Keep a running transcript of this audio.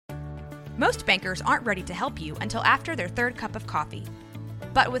Most bankers aren't ready to help you until after their third cup of coffee.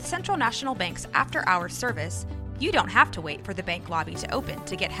 But with Central National Bank's after-hours service, you don't have to wait for the bank lobby to open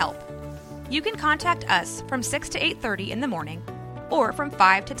to get help. You can contact us from 6 to 8:30 in the morning or from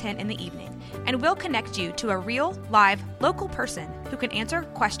 5 to 10 in the evening, and we'll connect you to a real, live, local person who can answer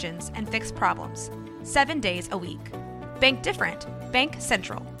questions and fix problems 7 days a week. Bank different. Bank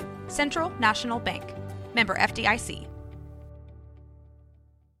Central. Central National Bank. Member FDIC.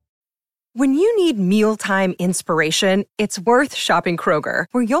 When you need mealtime inspiration, it's worth shopping Kroger,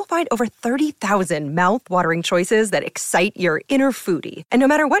 where you'll find over 30,000 mouth-watering choices that excite your inner foodie. And no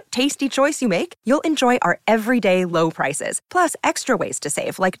matter what tasty choice you make, you'll enjoy our everyday low prices, plus extra ways to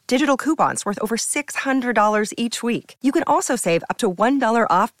save, like digital coupons worth over $600 each week. You can also save up to $1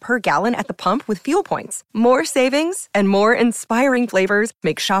 off per gallon at the pump with fuel points. More savings and more inspiring flavors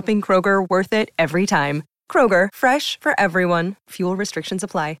make shopping Kroger worth it every time. Kroger, fresh for everyone. Fuel restrictions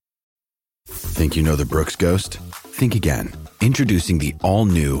apply. Think you know the Brooks Ghost? Think again. Introducing the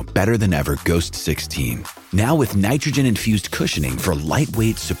all-new, better-than-ever Ghost 16. Now with nitrogen-infused cushioning for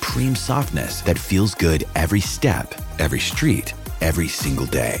lightweight, supreme softness that feels good every step, every street, every single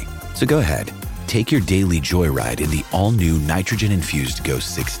day. So go ahead, take your daily joyride in the all-new nitrogen-infused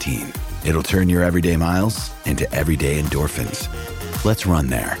Ghost 16. It'll turn your everyday miles into everyday endorphins. Let's run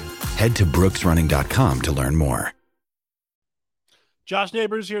there. Head to brooksrunning.com to learn more. Josh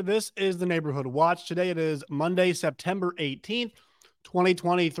Neighbors here. This is the Neighborhood Watch. Today it is Monday, September 18th,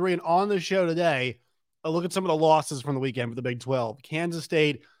 2023. And on the show today, a look at some of the losses from the weekend for the Big 12. Kansas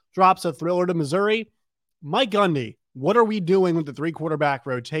State drops a thriller to Missouri. Mike Gundy, what are we doing with the three-quarterback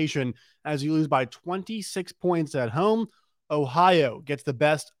rotation as you lose by 26 points at home? Ohio gets the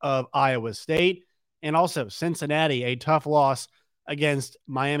best of Iowa State. And also Cincinnati, a tough loss against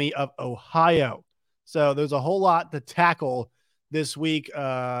Miami of Ohio. So there's a whole lot to tackle this week,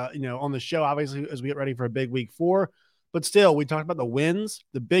 on the show, obviously, as we get ready for a big week 4. But still, we talked about the wins,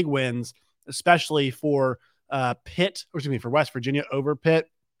 the big wins, especially for for West Virginia over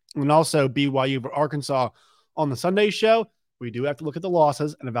Pitt, and also BYU over Arkansas on the Sunday show. We do have to look at the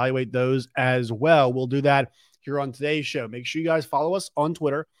losses and evaluate those as well. We'll do that here on today's show. Make sure you guys follow us on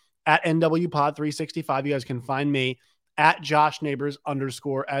Twitter at NWPod365. You guys can find me at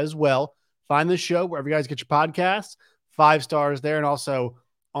 @JoshNeighbors_ as well. Find the show wherever you guys get your podcasts. 5 stars there, and also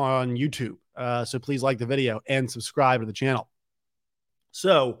on YouTube. So please like the video and subscribe to the channel.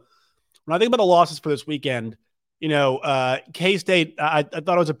 So when I think about the losses for this weekend, K-State, I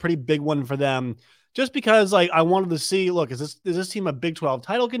thought it was a pretty big one for them, just because I wanted to see, look, is this team a Big 12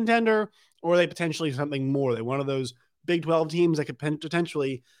 title contender, or are they potentially something more? Are they one of those Big 12 teams that could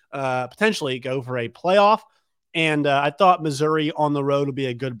potentially go for a playoff? And I thought Missouri on the road would be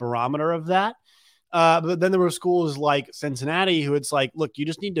a good barometer of that. But then there were schools like Cincinnati who it's like, look, you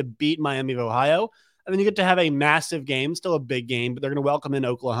just need to beat Miami of Ohio. And then you get to have a massive game, still a big game, but they're going to welcome in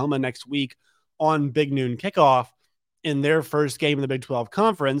Oklahoma next week on Big Noon Kickoff in their first game in the Big 12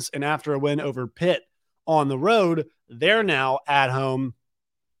 Conference. And after a win over Pitt on the road, they're now at home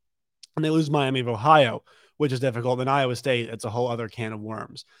and they lose Miami of Ohio, which is difficult. Then Iowa State, it's a whole other can of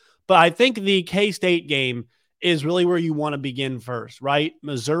worms. But I think the K-State game is really where you want to begin first, right?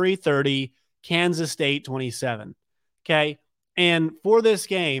 Missouri 30, Kansas State 27. Okay. And for this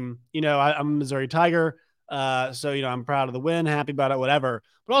game, I'm a Missouri Tiger. So I'm proud of the win, happy about it, whatever,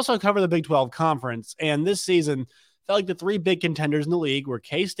 but also cover the Big 12 Conference. And this season felt like the 3 big contenders in the league were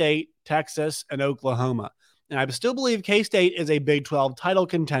K-State, Texas, and Oklahoma. And I still believe K-State is a Big 12 title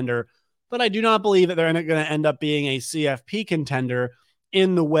contender, but I do not believe that they're going to end up being a CFP contender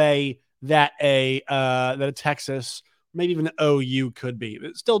in the way that that a Texas, maybe even OU could be.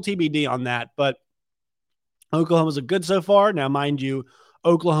 It's still TBD on that, but Oklahoma's a good so far. Now, mind you,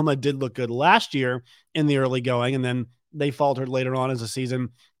 Oklahoma did look good last year in the early going, and then they faltered later on as the season,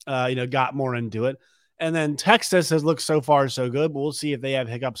 got more into it. And then Texas has looked so far so good, but we'll see if they have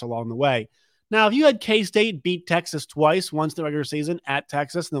hiccups along the way. Now, if you had K-State beat Texas twice, once in the regular season at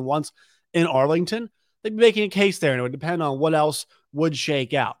Texas and then once in Arlington, they'd be making a case there, and it would depend on what else would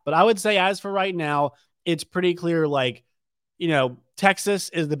shake out. But I would say as for right now, it's pretty clear, Texas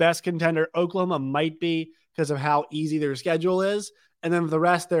is the best contender. Oklahoma might be because of how easy their schedule is. And then for the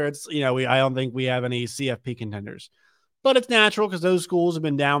rest there, it's, I don't think we have any CFP contenders. But it's natural because those schools have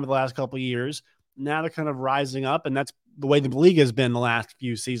been down for the last couple of years. Now they're kind of rising up, and that's the way the league has been the last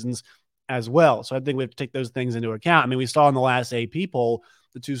few seasons as well. So I think we have to take those things into account. I mean, we saw in the last AP poll,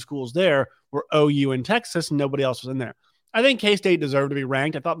 the 2 schools there were OU and Texas, and nobody else was in there. I think K-State deserved to be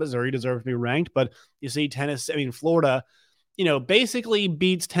ranked. I thought Missouri deserved to be ranked, but you see Florida, basically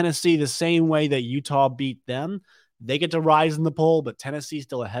beats Tennessee the same way that Utah beat them. They get to rise in the poll, but Tennessee's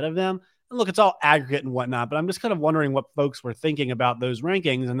still ahead of them. And look, it's all aggregate and whatnot, but I'm just kind of wondering what folks were thinking about those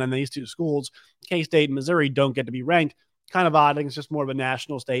rankings. And then these two schools, K-State and Missouri, don't get to be ranked. Kind of odd. I think it's just more of a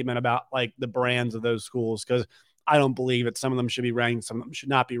national statement about like the brands of those schools, because I don't believe that some of them should be ranked, some of them should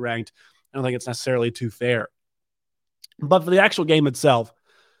not be ranked. I don't think it's necessarily too fair. But for the actual game itself,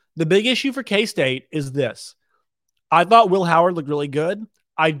 the big issue for K-State is this. I thought Will Howard looked really good.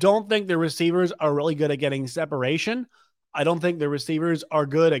 I don't think the receivers are really good at getting separation. I don't think the receivers are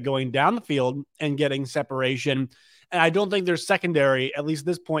good at going down the field and getting separation. And I don't think their secondary, at least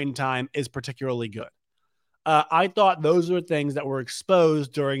this point in time, is particularly good. I thought those were things that were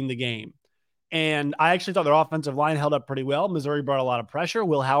exposed during the game. And I actually thought their offensive line held up pretty well. Missouri brought a lot of pressure.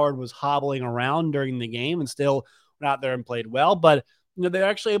 Will Howard was hobbling around during the game and still went out there and played well. But they're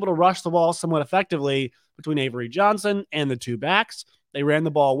actually able to rush the ball somewhat effectively between Avery Johnson and the two backs. They ran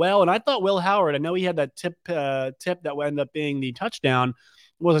the ball well. And I thought Will Howard, I know he had that tip that would end up being the touchdown,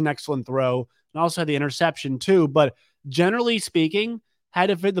 was an excellent throw. And also had the interception too. But generally speaking, had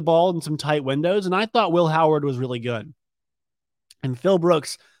to fit the ball in some tight windows. And I thought Will Howard was really good. And Phil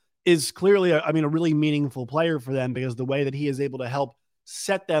Brooks is clearly, a really meaningful player for them, because the way that he is able to help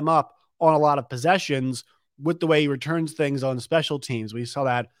set them up on a lot of possessions with the way he returns things on special teams. We saw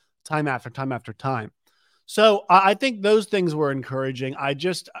that time after time after time. So I think those things were encouraging. I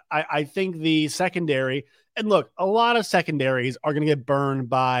think the secondary, and look, a lot of secondaries are going to get burned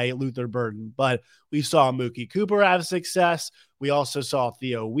by Luther Burden, but we saw Mookie Cooper have success. We also saw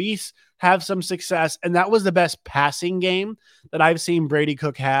Theo Weiss have some success, and that was the best passing game that I've seen Brady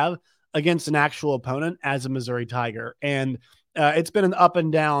Cook have against an actual opponent as a Missouri Tiger. And it's been an up and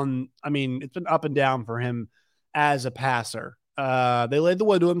down. It's been up and down for him as a passer. They laid the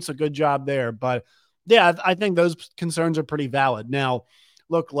wood to him, so good job there. But yeah, I think those concerns are pretty valid. Now,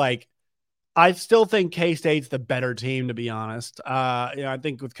 look, I still think K-State's the better team, to be honest. I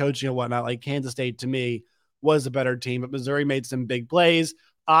think with coaching and whatnot, Kansas State to me was a better team, but Missouri made some big plays.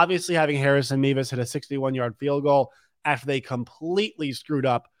 Obviously, having Harrison Mevis hit a 61-yard field goal after they completely screwed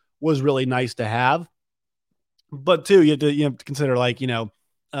up was really nice to have. But too, you have to consider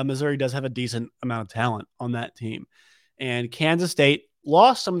Missouri does have a decent amount of talent on that team, and Kansas State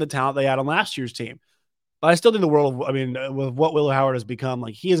lost some of the talent they had on last year's team. But I still think with what Will Howard has become,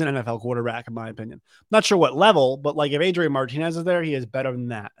 he is an NFL quarterback, in my opinion. Not sure what level, but if Adrian Martinez is there, he is better than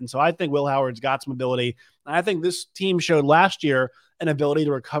that. And so I think Will Howard's got some ability. And I think this team showed last year an ability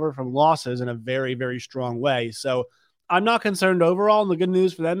to recover from losses in a very, very strong way. So I'm not concerned overall. And the good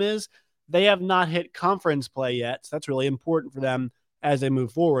news for them is they have not hit conference play yet. So that's really important for them as they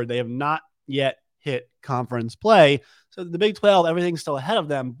move forward. They have not yet hit conference play. So the Big 12, everything's still ahead of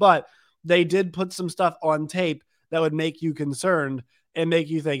them, but they did put some stuff on tape that would make you concerned and make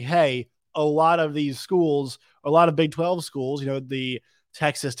you think, hey, a lot of these schools, a lot of Big 12 schools, the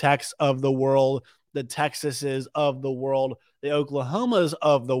Texas Techs of the world, the Texases of the world, the Oklahomas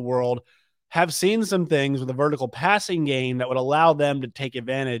of the world have seen some things with a vertical passing game that would allow them to take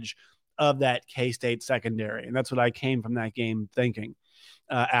advantage of that K-State secondary. And that's what I came from that game thinking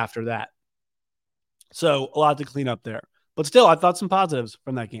after that. So a lot to clean up there. But still, I thought some positives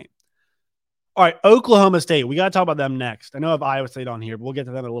from that game. All right, Oklahoma State. We got to talk about them next. I know I have Iowa State on here, but we'll get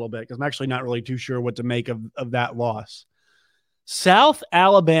to them in a little bit because I'm actually not really too sure what to make of that loss. South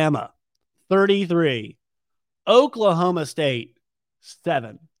Alabama, 33. Oklahoma State,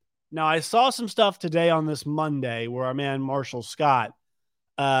 7. Now, I saw some stuff today on this Monday where our man Marshall Scott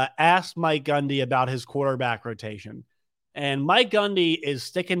asked Mike Gundy about his quarterback rotation. And Mike Gundy is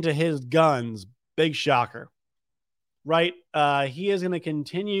sticking to his guns. Big shocker. Right? He is going to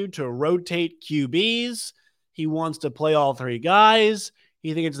continue to rotate QBs. He wants to play all three guys.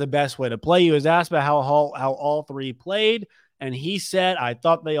 He thinks it's the best way to play. He was asked about how all three played, and he said, I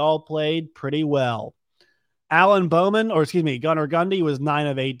thought they all played pretty well. Gunnar Gundy was 9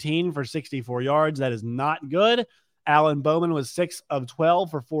 of 18 for 64 yards. That is not good. Alan Bowman was 6 of 12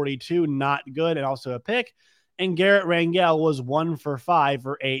 for 42, not good, and also a pick. And Garrett Rangel was 1 for 5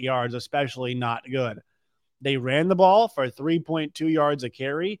 for 8 yards, especially not good. They ran the ball for 3.2 yards a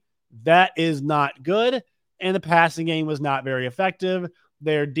carry. That is not good. And the passing game was not very effective.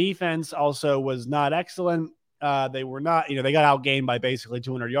 Their defense also was not excellent. They were not, they got outgained by basically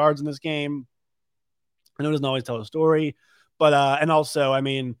 200 yards in this game. I know it doesn't always tell a story, but, and also,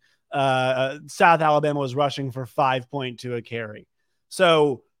 South Alabama was rushing for 5.2 a carry.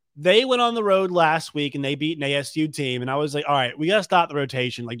 So they went on the road last week and they beat an ASU team. And I was like, all right, we got to stop the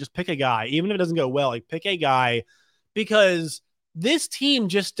rotation. Just pick a guy, even if it doesn't go well, pick a guy, because this team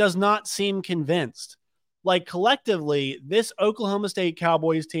just does not seem convinced. Collectively, this Oklahoma State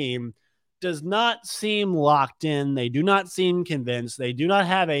Cowboys team does not seem locked in. They do not seem convinced. They do not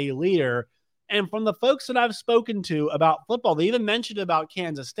have a leader. And from the folks that I've spoken to about football, they even mentioned about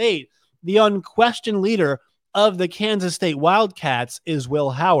Kansas State, the unquestioned leader of the Kansas State Wildcats is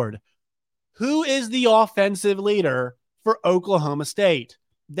Will Howard. Who is the offensive leader for Oklahoma State?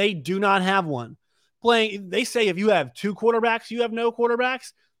 They do not have one. They say if you have 2 quarterbacks, you have no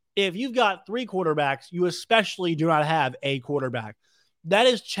quarterbacks. If you've got 3 quarterbacks, you especially do not have a quarterback. That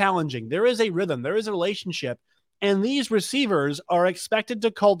is challenging. There is a rhythm. There is a relationship. And these receivers are expected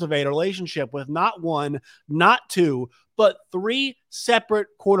to cultivate a relationship with not 1, not 2, but 3 separate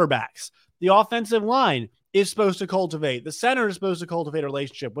quarterbacks. The offensive line is supposed to cultivate. The center is supposed to cultivate a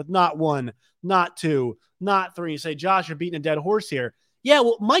relationship with not 1, not 2, not 3. You say, Josh, you're beating a dead horse here. Yeah,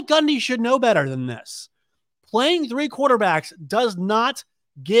 well, Mike Gundy should know better than this. Playing 3 quarterbacks does not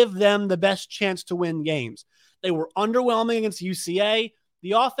give them the best chance to win games. They were underwhelming against UCA.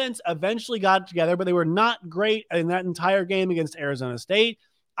 The offense eventually got it together, but they were not great in that entire game against Arizona State.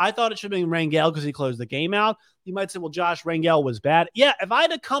 I thought it should have been Rangel because he closed the game out. You might say, well, Josh, Rangel was bad. Yeah, if I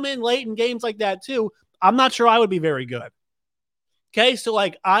had to come in late in games like that too, I'm not sure I would be very good. Okay, so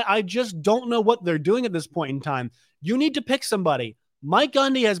I just don't know what they're doing at this point in time. You need to pick somebody. Mike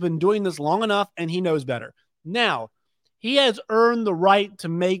Gundy has been doing this long enough, and he knows better. Now, he has earned the right to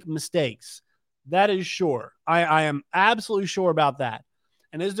make mistakes. That is sure. I am absolutely sure about that.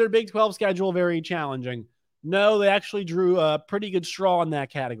 And is their Big 12 schedule very challenging? No, they actually drew a pretty good straw in that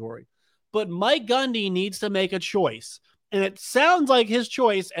category. But Mike Gundy needs to make a choice. And it sounds like his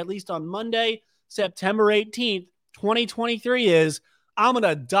choice, at least on Monday, September 18th, 2023, is I'm going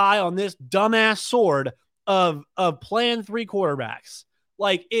to die on this dumbass sword of playing 3 quarterbacks.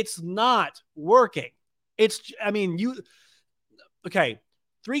 Like, it's not working. Okay,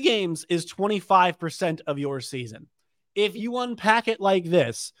 3 games is 25% of your season. If you unpack it like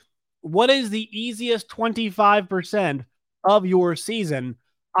this, what is the easiest 25% of your season?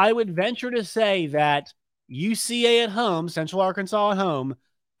 I would venture to say that UCA at home, Central Arkansas at home,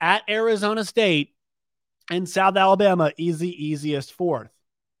 at Arizona State, and South Alabama is the easiest 4th.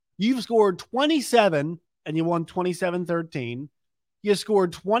 You've scored 27 and you won 27-13. You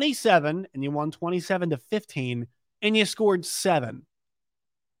scored 27 and you won 27-15, and you scored 7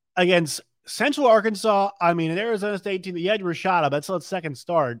 against Central Arkansas. I mean, an Arizona State team that you had Rashada, but still its second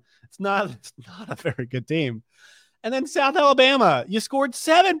start. It's not a very good team. And then South Alabama, you scored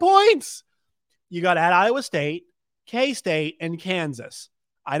 7 points. You got at Iowa State, K-State, and Kansas.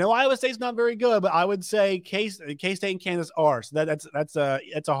 I know Iowa State's not very good, but I would say K-State and Kansas are. So that's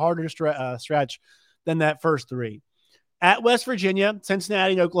a harder stretch than that first 3. At West Virginia,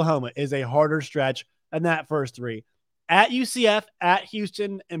 Cincinnati, and Oklahoma is a harder stretch than that first 3. At UCF, at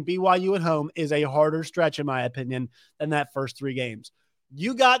Houston, and BYU at home is a harder stretch, in my opinion, than that first 3 games.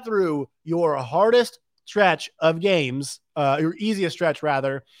 You got through your hardest stretch of games, your easiest stretch,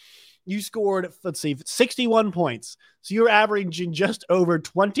 rather. You scored, 61 points. So you're averaging just over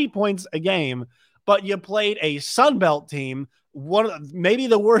 20 points a game, but you played a Sun Belt team, maybe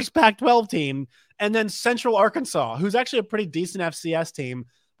the worst Pac-12 team, and then Central Arkansas, who's actually a pretty decent FCS team.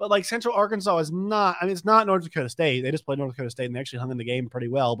 But Central Arkansas is not, it's not North Dakota State. They just played North Dakota State and they actually hung in the game pretty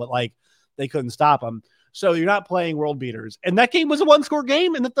well, but they couldn't stop them. So you're not playing world beaters. And that game was a 1-score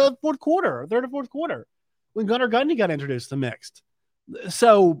game in the third or fourth quarter, when Gunnar Gundy got introduced to mixed.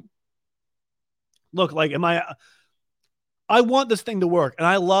 So look, I want this thing to work, and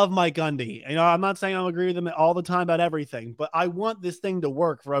I love Mike Gundy. I'm not saying I agree with him all the time about everything, but I want this thing to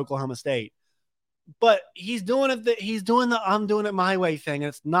work for Oklahoma State. But he's doing the I'm doing it my way thing, and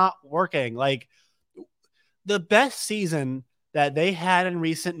it's not working. The best season that they had in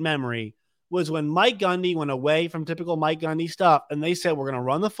recent memory was when Mike Gundy went away from typical Mike Gundy stuff, and they said, we're going to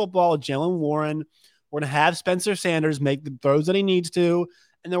run the football with Jalen Warren. We're going to have Spencer Sanders make the throws that he needs to,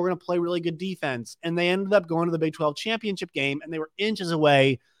 and then we're going to play really good defense. And they ended up going to the Big 12 championship game, and they were inches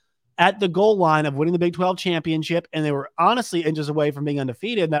away at the goal line of winning the Big 12 championship, and they were honestly inches away from being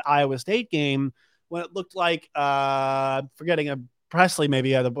undefeated in that Iowa State game when it looked like, forgetting Presley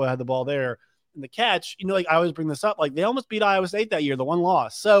maybe had the ball there in the catch. I always bring this up, they almost beat Iowa State that year, the one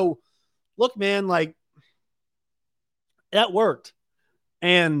loss. So, look, man, that worked.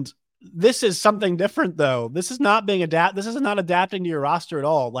 And this is something different, though. This is not This is not adapting to your roster at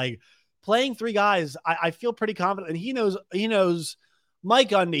all. Playing 3 guys, I feel pretty confident. And he knows Mike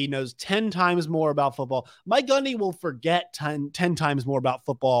Gundy knows 10 times more about football. Mike Gundy will forget 10 times more about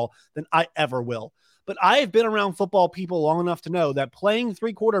football than I ever will. But I have been around football people long enough to know that playing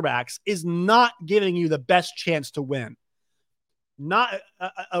 3 quarterbacks is not giving you the best chance to win.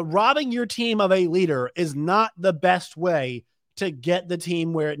 Robbing your team of a leader is not the best way to get the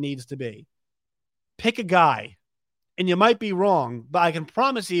team where it needs to be. pick a guy, and you might be wrong, but I can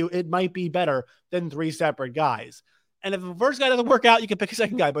promise you it might be better than 3 separate guys. And if the first guy doesn't work out, you can pick a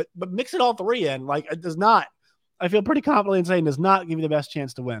second guy, but mix it all 3 in. Like, it does not, I feel pretty confident in saying, does not give you the best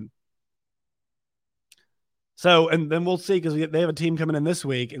chance to win. So, and then we'll see, because they have a team coming in this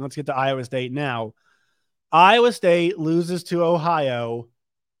week, and let's get to Iowa State now. Iowa State loses to Ohio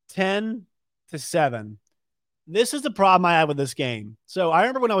 10-7. This is the problem I have with this game. So I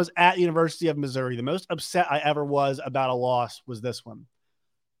remember when I was at University of Missouri, the most upset I ever was about a loss was this one.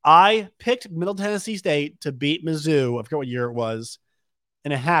 I picked Middle Tennessee State to beat Mizzou. I forget what year it was.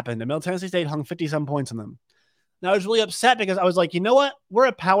 And it happened. And Middle Tennessee State hung 50-some points on them. Now, I was really upset because I was like, you know what? We're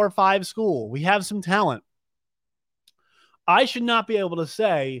a Power 5 school. We have some talent. I should not be able to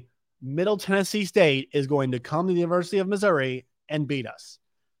say Middle Tennessee State is going to come to the University of Missouri and beat us.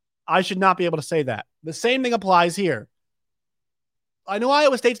 I should not be able to say that. The same thing applies here. I know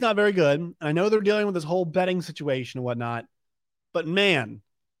Iowa State's not very good. I know they're dealing with this whole betting situation and whatnot. But, man,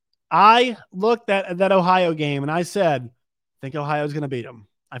 I looked at that Ohio game and I said, I think Ohio's going to beat them.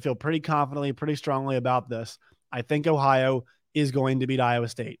 I feel pretty confidently, pretty strongly about this. I think Ohio is going to beat Iowa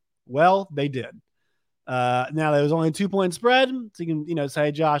State. Well, they did. Now, there was only a 2-point spread. So you can,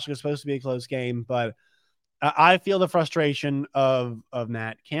 say, Josh, it was supposed to be a close game. But I feel the frustration of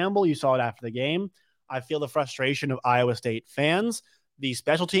Matt Campbell. You saw it after the game. I feel the frustration of Iowa State fans. The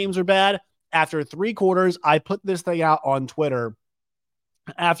special teams are bad. After 3 quarters, I put this thing out on Twitter.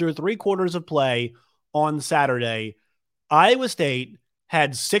 After 3 quarters of play on Saturday, Iowa State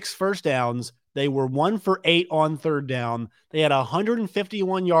had 6 first downs. They were 1 for 8 on third down. They had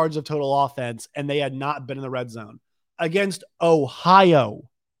 151 yards of total offense, and they had not been in the red zone against Ohio.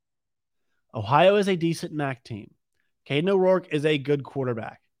 Ohio is a decent MAC team. Caden O'Rourke is a good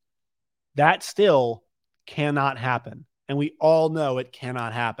quarterback. That still cannot happen, and we all know it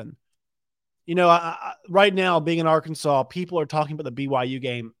cannot happen. Right now, being in Arkansas, people are talking about the BYU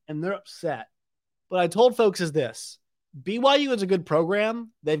game, and they're upset. What I told folks is this. BYU is a good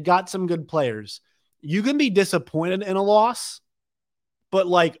program. They've got some good players. You can be disappointed in a loss, but,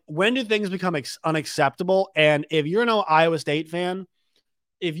 when do things become unacceptable? And if you're an Iowa State fan,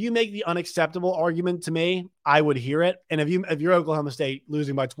 if you make the unacceptable argument to me, I would hear it. And if you're Oklahoma State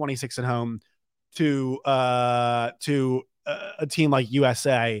losing by 26 at home to a team like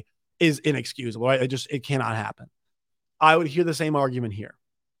USA is inexcusable, right? It cannot happen. I would hear the same argument here,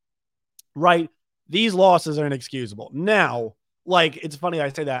 right? These losses are inexcusable. Now, it's funny I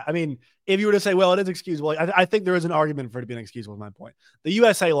say that. I mean, if you were to say, well, it is excusable, I think there is an argument for it to be inexcusable, is my point. The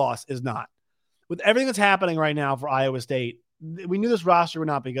USA loss is not. With everything that's happening right now for Iowa State, we knew this roster would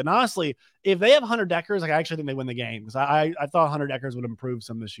not be good. And honestly, if they have Hunter Deckers, I actually think they win the game, because I thought Hunter Deckers would improve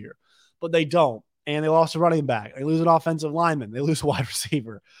some this year. But they don't. And they lost a running back. They lose an offensive lineman. They lose a wide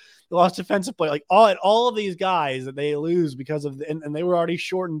receiver. They lost defensive play. All of these guys that they lose because of and they were already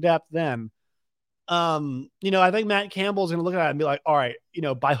short in depth then. I think Matt Campbell is going to look at it and be like, all right,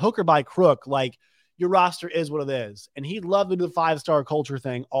 by hook or by crook, your roster is what it is. And he'd love to do the 5-star culture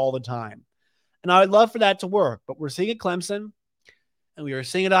thing all the time. And I would love for that to work, but we're seeing it at Clemson and we are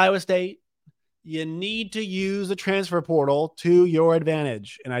seeing it at Iowa State. You need to use the transfer portal to your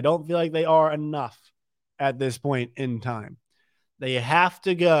advantage. And I don't feel like they are enough at this point in time. They have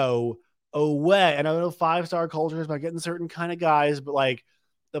to go away. And I know 5-star culture is about getting certain kind of guys, but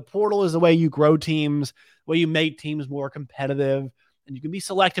the portal is the way you grow teams, the way you make teams more competitive, and you can be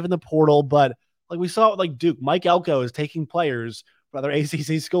selective in the portal. But we saw it Duke, Mike Elko is taking players from other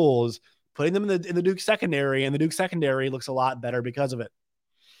ACC schools, putting them in the Duke secondary, and the Duke secondary looks a lot better because of it.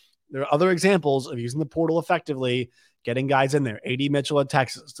 There are other examples of using the portal effectively, getting guys in there. A.D. Mitchell at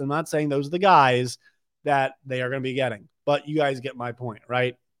Texas. I'm not saying those are the guys that they are going to be getting, but you guys get my point,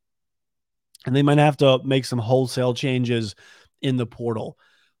 right? And they might have to make some wholesale changes in the portal.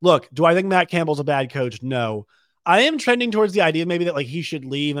 Look, do I think Matt Campbell's a bad coach? No. I am trending towards the idea maybe that he should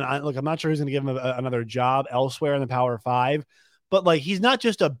leave. And I'm not sure who's going to give him another job elsewhere in the Power 5, but he's not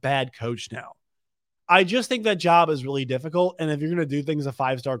just a bad coach now. I just think that job is really difficult. And if you're going to do things a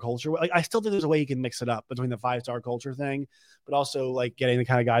 5-star culture, I still think there's a way you can mix it up between the 5-star culture thing, but also getting the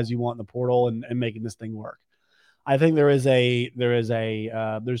kind of guys you want in the portal and making this thing work. I think there's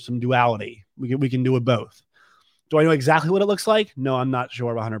some duality. We can do it both. Do I know exactly what it looks like? No, I'm not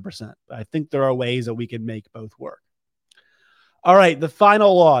sure 100%. But I think there are ways that we can make both work. All right, the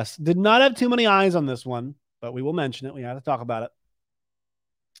final loss. Did not have too many eyes on this one, but we will mention it. We have to talk about it.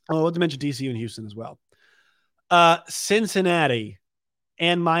 I want to mention TCU and Houston as well. Cincinnati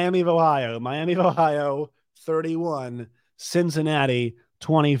and Miami of Ohio. Miami of Ohio, 31. Cincinnati,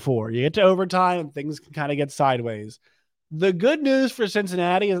 24. You get to overtime, things can kind of get sideways. The good news for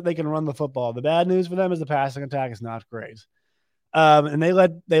Cincinnati is that they can run the football. The bad news for them is the passing attack is not great. And they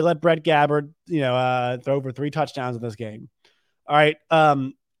let Brett Gabbert, throw over 3 touchdowns in this game. All right.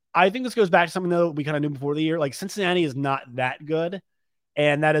 I think this goes back to something that we kind of knew before the year. Like, Cincinnati is not that good,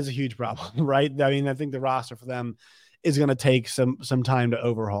 and that is a huge problem, right? I mean, I think the roster for them is going to take some time to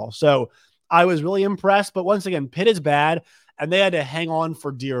overhaul. So I was really impressed, but once again, Pitt is bad, and they had to hang on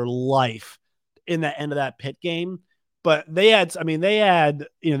for dear life in the end of that Pitt game. But they had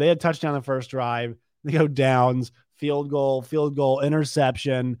touchdown the first drive. They go downs, field goal,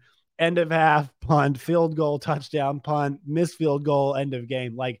 interception, end of half, punt, field goal, touchdown, punt, missed field goal, end of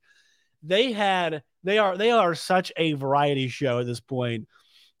game. Like, they are such a variety show at this point.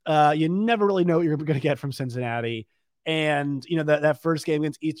 You never really know what you're going to get from Cincinnati. And, that first game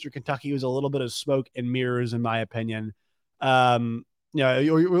against Eastern Kentucky was a little bit of smoke and mirrors, in my opinion. Or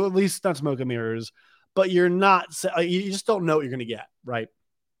at least not smoke and mirrors, but you just don't know what you're going to get, right?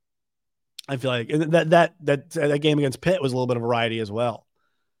 I feel like that game against Pitt was a little bit of variety as well.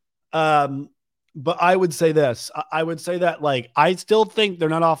 But I would say this. I would say that, like, I still think they're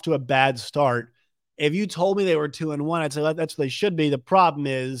not off to a bad start. If you told me they were 2-1, I'd say that's what they should be. The problem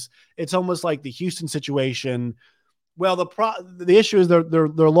is it's almost like the Houston situation. Well, the issue is their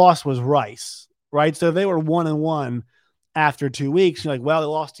loss was Rice, right? So if they were 1-1 after 2 weeks, you're like, well, they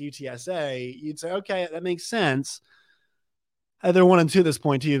lost to UTSA. You'd say, okay, that makes sense. They're 1-2 at this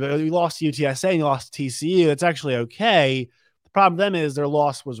point too. But you lost to UTSA and you lost to TCU. It's actually okay. The problem with them is their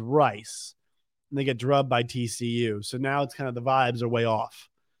loss was Rice, and they get drubbed by TCU. So now it's kind of the vibes are way off.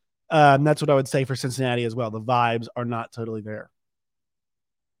 That's what I would say for Cincinnati as well. The vibes are not totally there.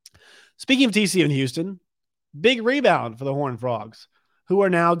 Speaking of TCU and Houston, big rebound for the Horned Frogs, who are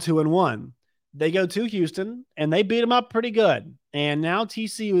now 2-1. They go to Houston, and they beat them up pretty good. And now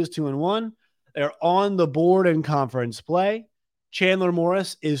TCU is 2-1. They're on the board in conference play. Chandler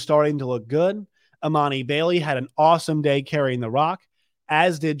Morris is starting to look good. Amani Bailey had an awesome day carrying the rock,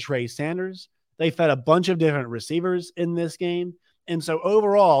 as did Trey Sanders. They fed a bunch of different receivers in this game. And so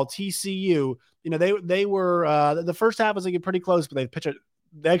overall, TCU, they were the first half was like pretty close, but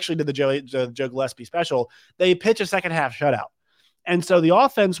they actually did the Joe Gillespie special. They pitched a second half shutout. And so the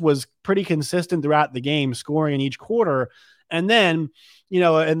offense was pretty consistent throughout the game, scoring in each quarter. And then,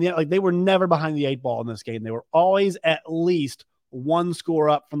 they were never behind the 8 ball in this game. They were always at least one score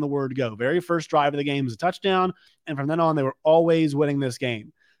up from the word go. Very first drive of the game was a touchdown. And from then on, they were always winning this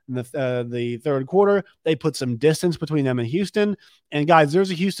game. In the third quarter, they put some distance between them and Houston. And guys,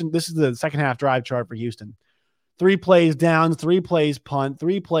 this is the second half drive chart for Houston. 3 plays downs, 3 plays punt,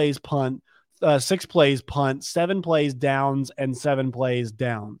 3 plays punt, 6 plays punt, 7 plays downs, and 7 plays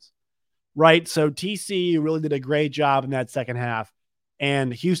downs. Right? So TCU really did a great job in that second half.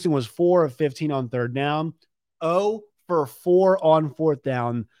 And Houston was 4 of 15 on third down, 0 for 4 on fourth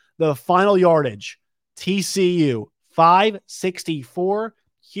down. The final yardage, TCU 564,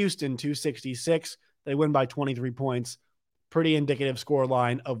 Houston 266. They win by 23 points. Pretty indicative score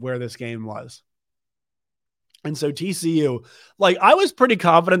line of where this game was. And so TCU, like, I was pretty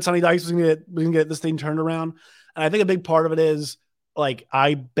confident Sonny Dykes was going to get this thing turned around. And I think a big part of it is, like,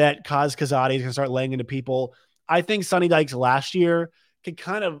 I bet Kaz Kazadi is going to start laying into people. I think Sonny Dykes last year could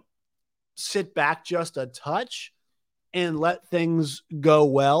kind of sit back just a touch and let things go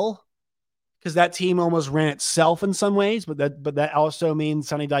well, because that team almost ran itself in some ways, but that also means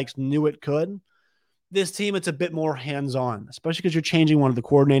Sonny Dykes knew it could. This team, it's a bit more hands-on, especially because you're changing one of the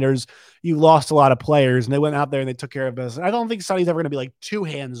coordinators. You lost a lot of players, and they went out there and they took care of business. I don't think Sonny's ever going to be like too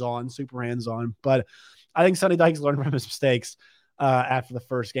hands-on, super hands-on, but I think Sonny Dykes learned from his mistakes after the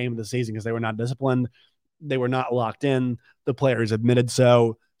first game of the season, because they were not disciplined. They were not locked in. The players admitted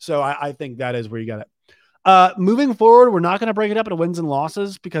so. So I think that is where you got it. Moving forward, we're not going to break it up into wins and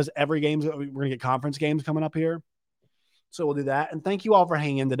losses, because we're going to get conference games coming up here. So we'll do that. And thank you all for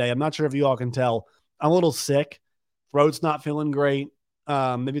hanging in today. I'm not sure if you all can tell, I'm a little sick. Throat's not feeling great.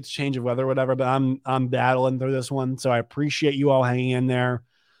 Maybe it's a change of weather or whatever, but I'm battling through this one. So I appreciate you all hanging in there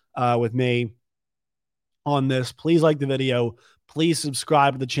with me on this. Please like the video. Please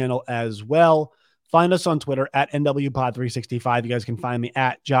subscribe to the channel as well. Find us on Twitter at NWPod365. You guys can find me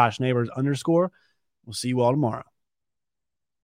at JoshNeighbors_. We'll see you all tomorrow.